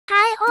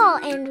all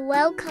and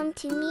welcome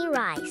to Me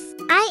Rice.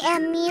 I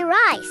am Me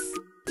Rice.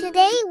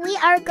 Today we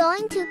are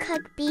going to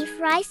cook beef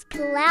rice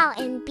pulao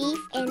and beef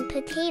and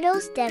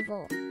potatoes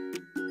devil.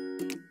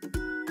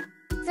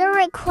 The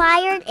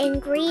required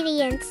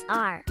ingredients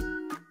are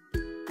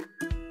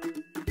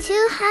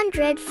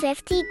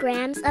 250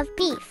 grams of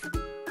beef,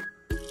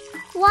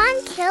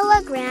 1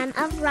 kilogram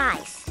of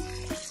rice.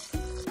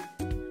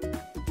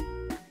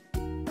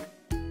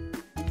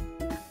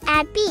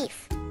 Add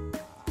beef,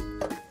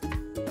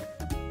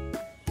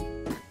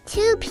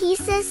 2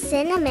 pieces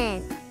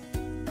cinnamon,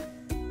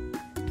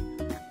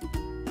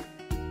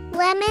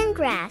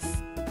 lemongrass.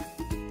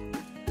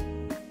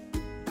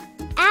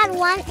 Add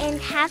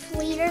 1.5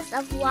 liters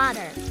of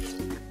water.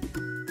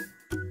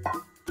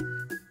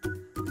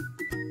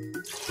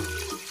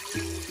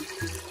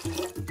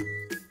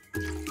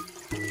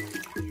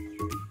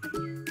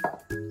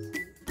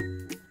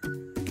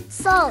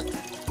 Salt.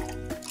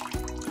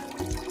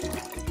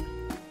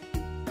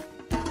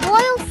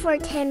 Boil for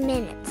 10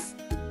 minutes.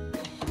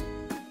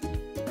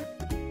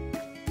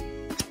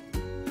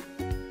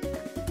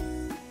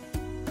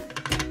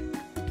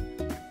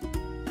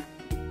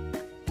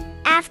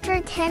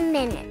 After 10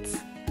 minutes,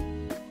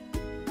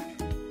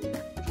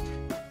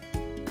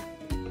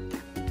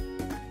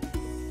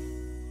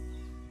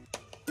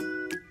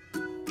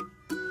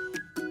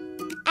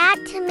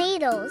 add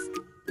tomatoes,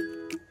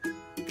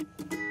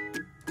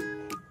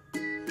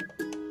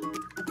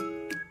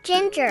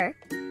 ginger,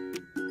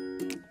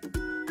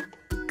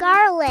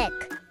 garlic,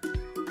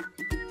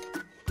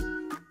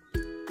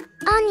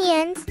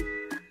 onions,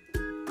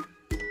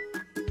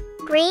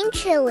 green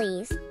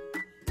chilies,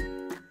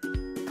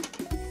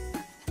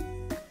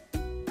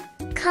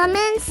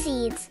 cumin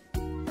seeds,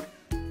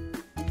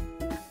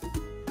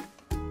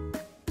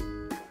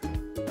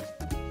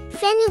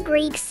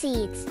 fenugreek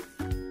seeds.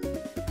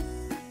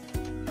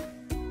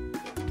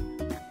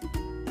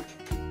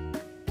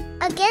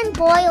 Again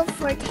boil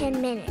for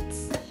 10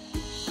 minutes.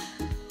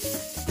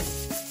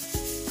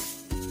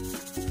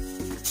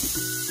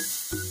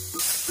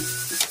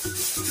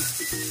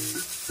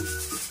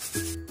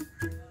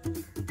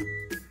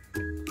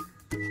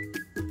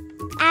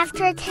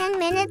 After 10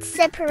 minutes,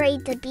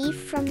 separate the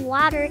beef from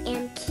water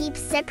and keep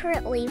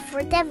separately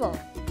for devil.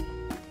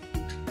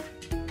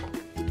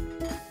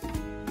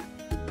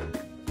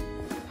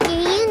 Do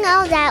you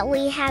know that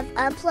we have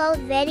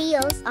upload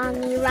videos on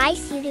Me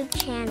Rice YouTube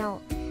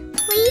channel?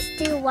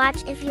 Please do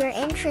watch if you're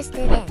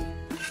interested in.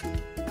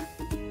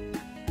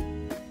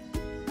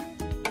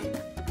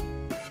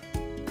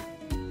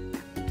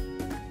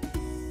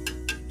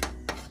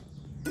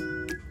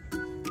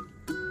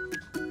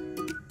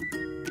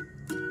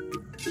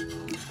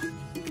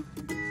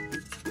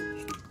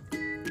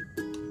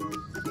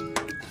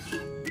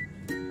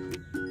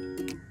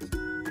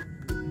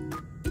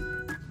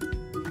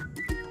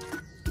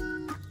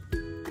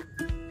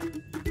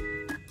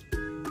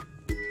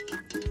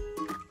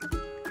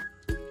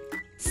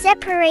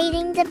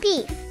 Separating the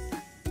beef.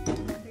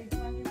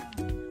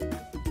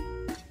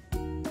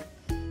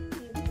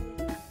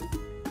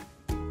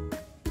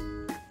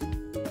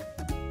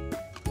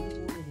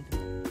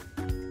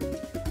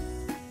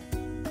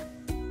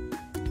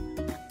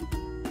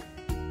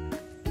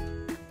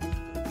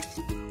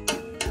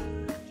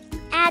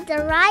 Add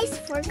the rice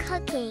for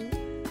cooking.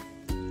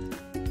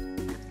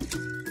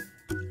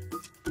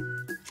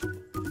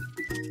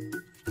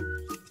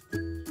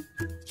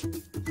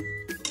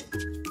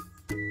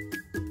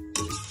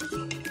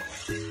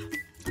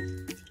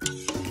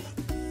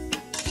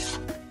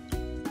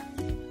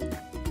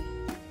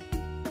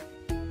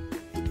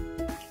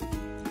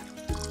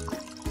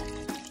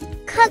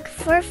 Cook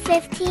for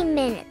 15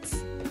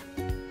 minutes.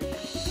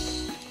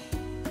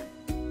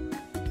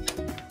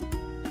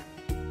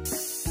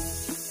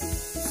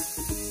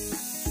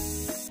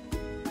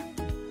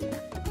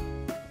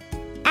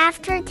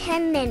 After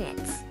 10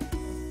 minutes,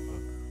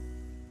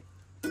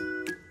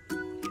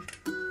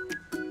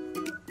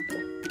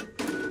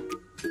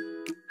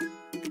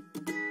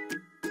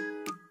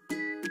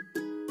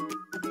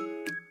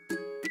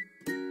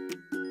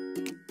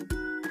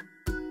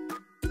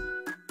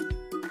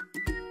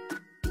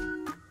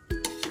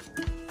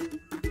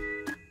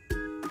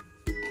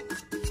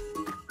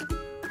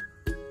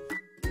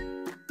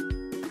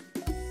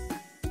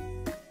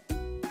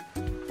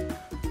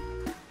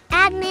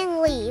 add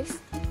mint leaves,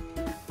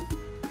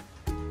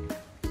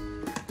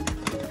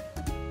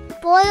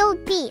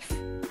 boiled beef,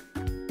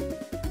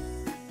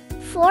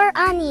 4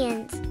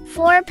 onions,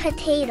 4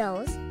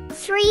 potatoes,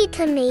 3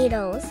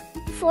 tomatoes,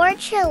 4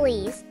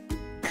 chilies,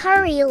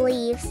 curry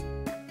leaves,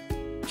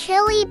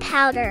 chili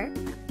powder,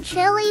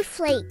 chili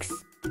flakes,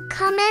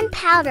 cumin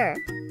powder,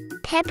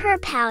 pepper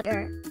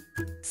powder,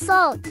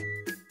 salt.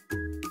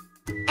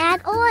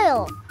 Add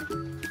oil.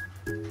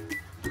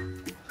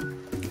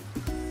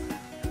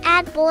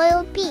 Add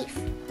boiled beef.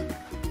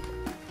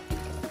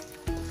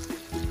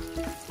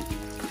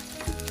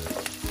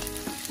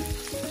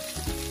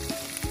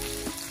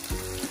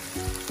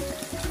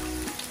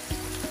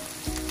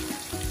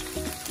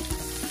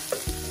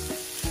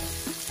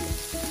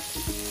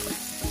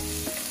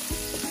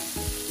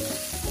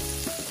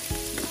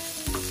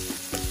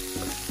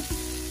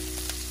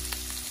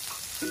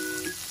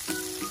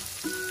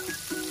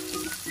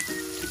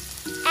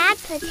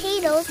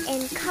 potatoes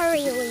and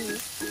curry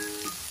leaves.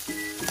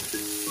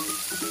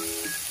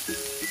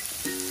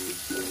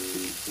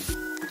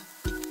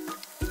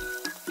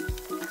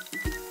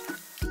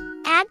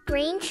 Add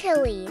green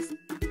chilies.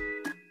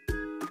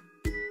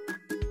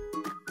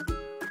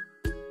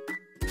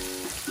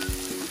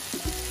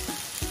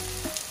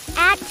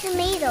 Add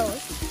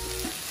tomatoes.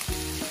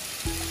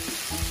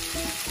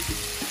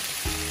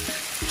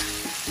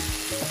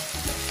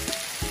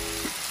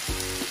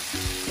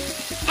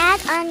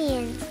 Add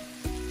onions.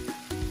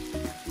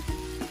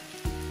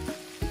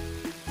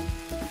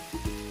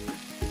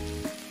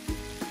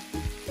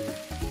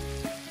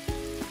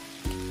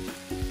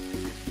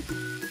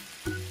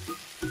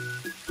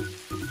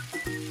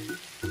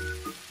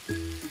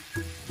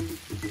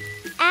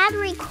 Add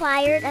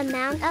required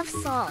amount of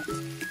salt.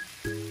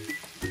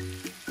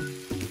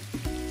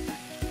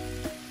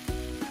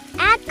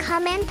 Add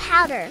cumin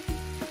powder.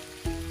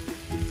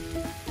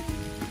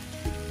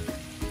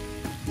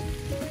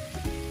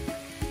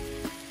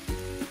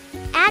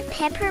 Add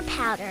pepper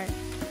powder.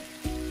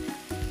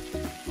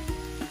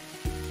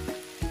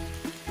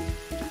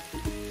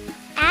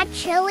 Add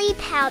chili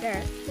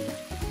powder.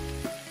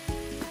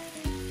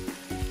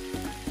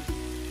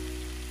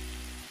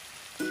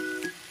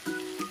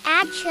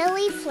 Add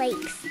chili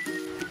flakes.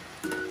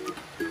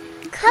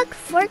 Cook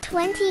for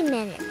 20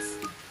 minutes.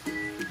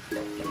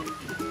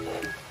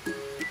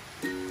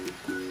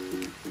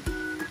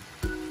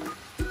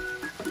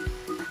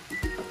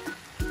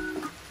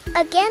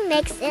 Again,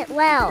 mix it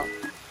well.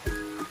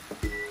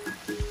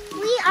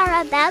 We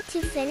are about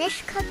to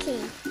finish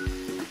cooking.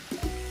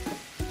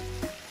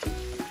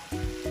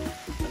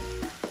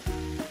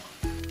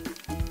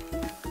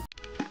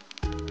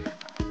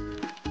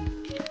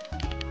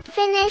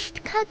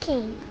 Finished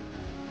cooking.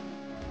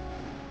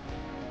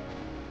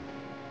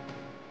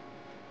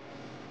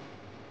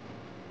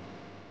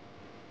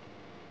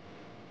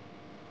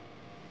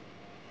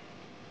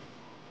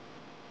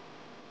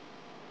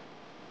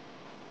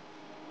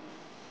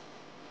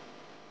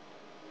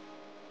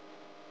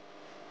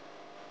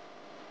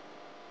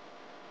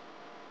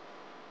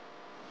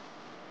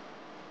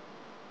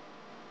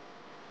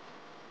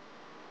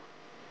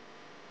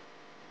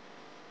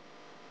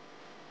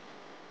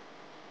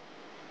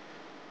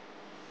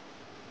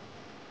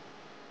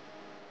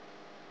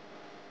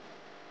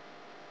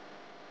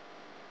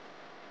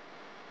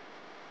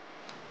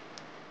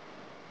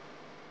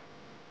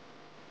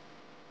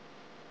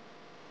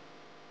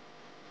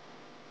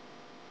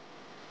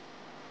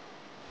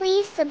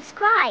 Please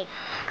subscribe,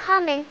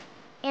 comment,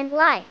 and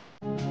like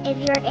if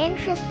you're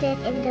interested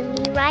in the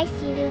Me Rice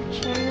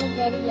YouTube channel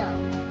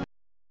video.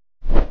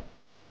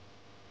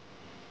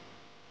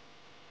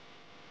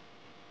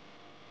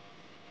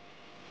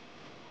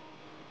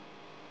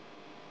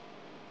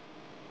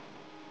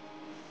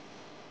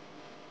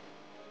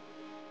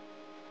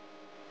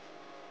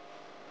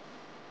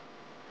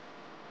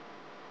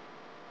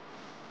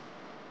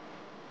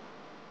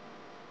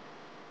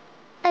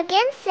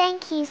 Again,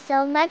 thank you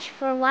so much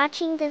for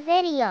watching the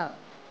video.